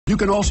You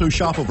can also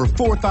shop over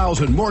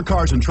 4,000 more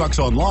cars and trucks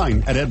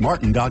online at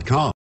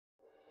edmartin.com.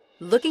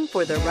 Looking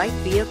for the right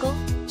vehicle?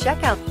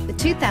 Check out the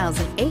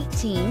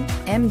 2018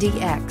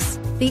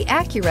 MDX. The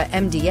Acura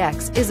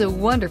MDX is a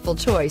wonderful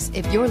choice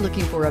if you're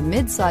looking for a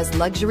mid-size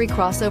luxury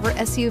crossover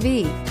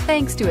SUV.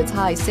 Thanks to its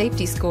high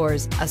safety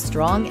scores, a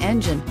strong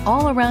engine,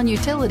 all-around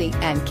utility,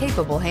 and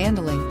capable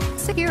handling.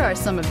 So here are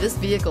some of this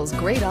vehicle's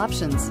great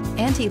options: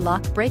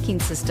 anti-lock braking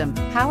system,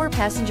 power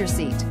passenger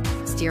seat,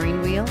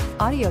 steering wheel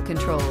audio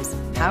controls,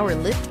 power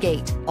lift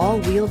gate,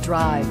 all-wheel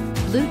drive,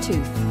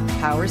 Bluetooth,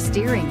 power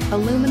steering,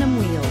 aluminum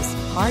wheels,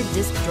 hard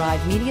disk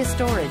drive media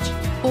storage,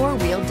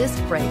 four-wheel disc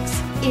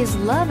brakes. Is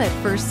love at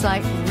first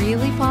sight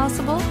really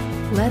possible?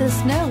 Let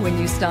us know when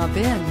you stop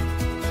in.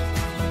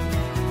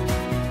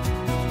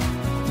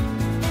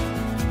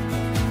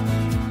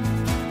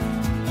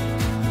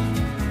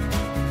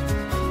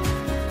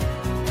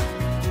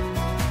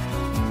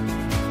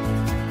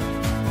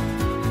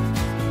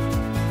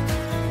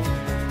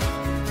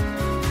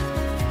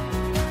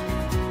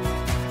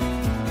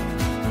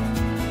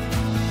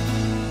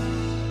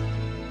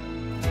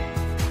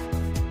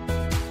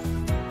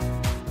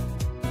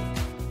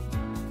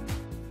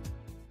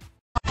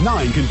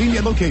 Nine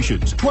convenient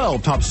locations,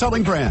 12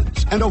 top-selling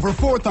brands, and over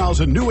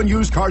 4,000 new and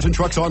used cars and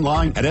trucks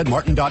online at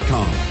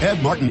edmartin.com.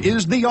 Ed Martin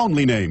is the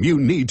only name you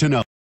need to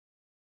know.